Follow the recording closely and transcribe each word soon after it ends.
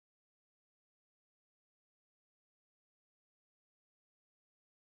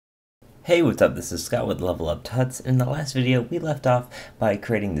Hey, what's up? This is Scott with Level Up Tuts. In the last video, we left off by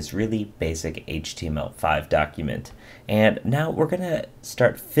creating this really basic HTML5 document. And now we're going to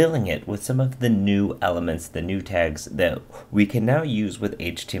start filling it with some of the new elements, the new tags that we can now use with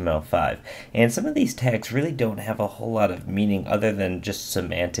HTML5. And some of these tags really don't have a whole lot of meaning other than just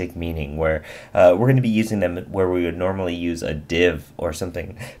semantic meaning, where we're going to be using them where we would normally use a div or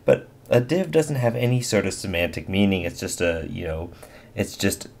something. But a div doesn't have any sort of semantic meaning. It's just it's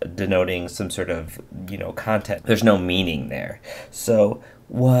just denoting some sort of, content. There's no meaning there. So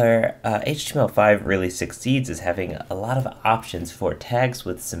where HTML5 really succeeds is having a lot of options for tags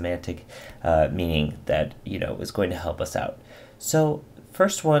with semantic meaning that, is going to help us out. So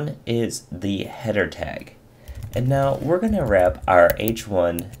first one is the header tag. And now we're going to wrap our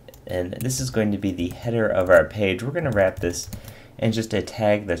H1, and this is going to be the header of our page. We're going to wrap this in just a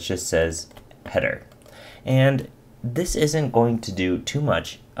tag that just says header. And this isn't going to do too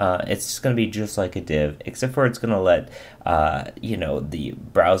much. It's just going to be just like a div, except for it's going to let the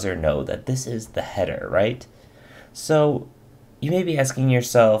browser know that this is the header, right? So you may be asking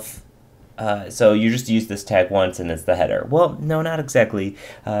yourself, so you just use this tag once and it's the header. Well, no, not exactly.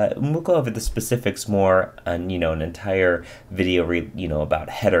 We'll go over the specifics more on an entire video about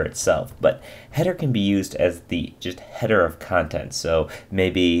header itself. But header can be used as the just header of content. So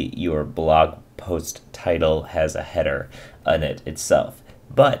maybe your blog post title has a header on it itself.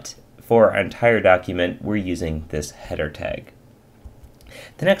 But for our entire document, we're using this header tag.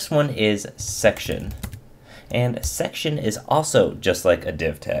 The next one is section. And section is also just like a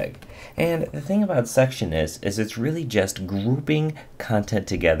div tag. And the thing about section is it's really just grouping content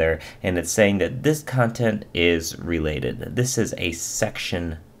together, and it's saying that this content is related. This is a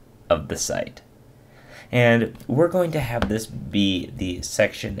section of the site. And we're going to have this be the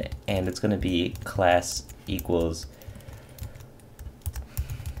section, and it's going to be class equals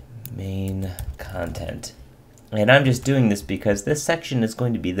main content. And I'm just doing this because this section is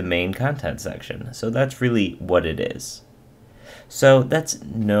going to be the main content section. So that's really what it is. So that's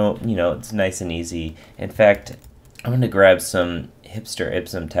it's nice and easy. In fact, I'm going to grab some hipster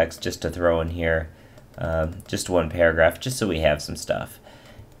Ipsum text just to throw in here. Just one paragraph, just so we have some stuff.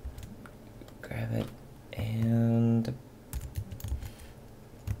 Grab it. And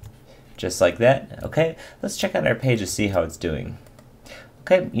just like that. Okay, let's check out our page to see how it's doing.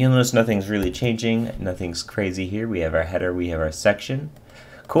 Okay, you'll notice nothing's really changing, nothing's crazy here. We have our header, we have our section.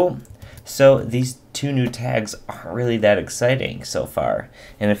 Cool. So these two new tags aren't really that exciting so far.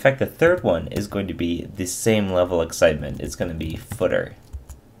 And in fact, the third one is going to be the same level of excitement. It's going to be footer.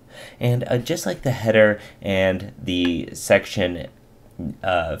 And just like the header and the section,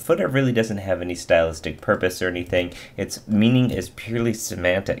 footer really doesn't have any stylistic purpose or anything. Its meaning is purely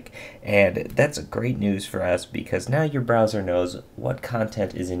semantic, and that's great news for us because now your browser knows what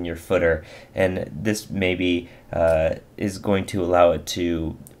content is in your footer, and this maybe is going to allow it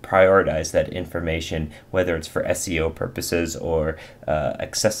to prioritize that information, whether it's for SEO purposes or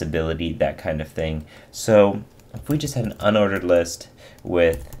accessibility, that kind of thing. So if we just had an unordered list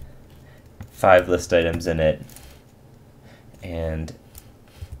with 5 list items in it, and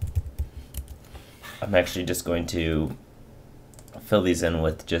I'm actually just going to fill these in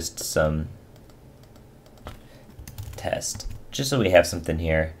with just some text, just so we have something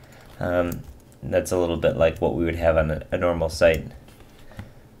here. That's a little bit like what we would have on a normal site.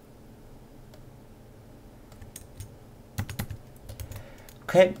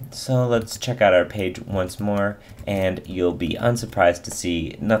 Okay, so let's check out our page once more, and you'll be unsurprised to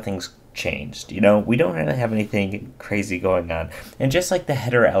see nothing's changed. We don't really have anything crazy going on. And just like the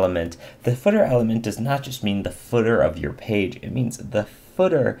header element, the footer element does not just mean the footer of your page, it means the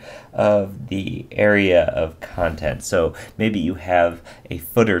footer of the area of content. So maybe you have a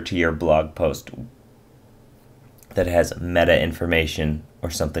footer to your blog post that has meta information or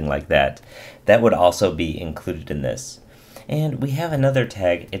something like that. That would also be included in this. And we have another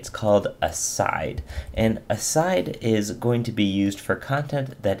tag, it's called aside. And aside is going to be used for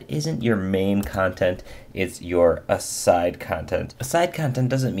content that isn't your main content, it's your aside content. Aside content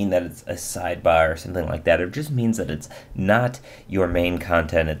doesn't mean that it's a sidebar or something like that, it just means that it's not your main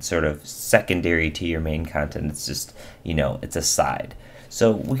content, it's sort of secondary to your main content, it's just, it's a side.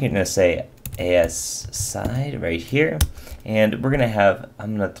 So we're going to say aside right here, and we're going to have,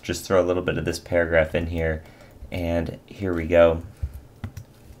 I'm going to just throw a little bit of this paragraph in here. And here we go.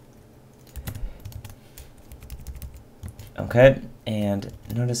 Okay, and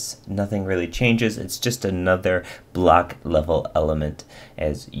notice nothing really changes. It's just another block level element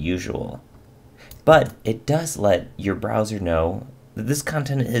as usual. But it does let your browser know that this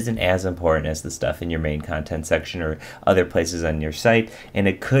content isn't as important as the stuff in your main content section or other places on your site, and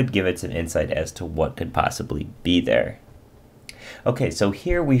it could give it some insight as to what could possibly be there. Okay, so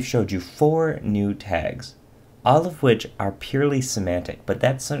here we've showed you 4 new tags, all of which are purely semantic, but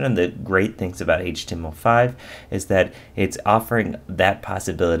that's one of the great things about HTML5 is that it's offering that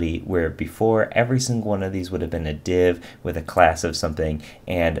possibility where before every single one of these would have been a div with a class of something,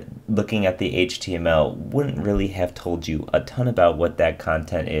 and looking at the HTML wouldn't really have told you a ton about what that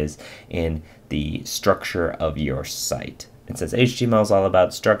content is in the structure of your site. And since HTML is all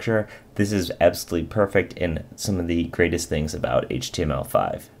about structure, this is absolutely perfect and some of the greatest things about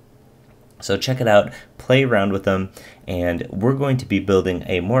HTML5. So check it out, play around with them, and we're going to be building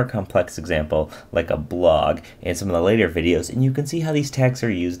a more complex example like a blog in some of the later videos, and you can see how these tags are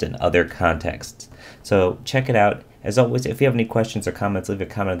used in other contexts. So check it out. As always, if you have any questions or comments, leave a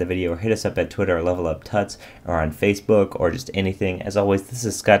comment on the video or hit us up at Twitter or Level Up Tuts or on Facebook or just anything. As always, this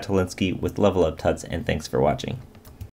is Scott Tolinsky with Level Up Tuts, and thanks for watching.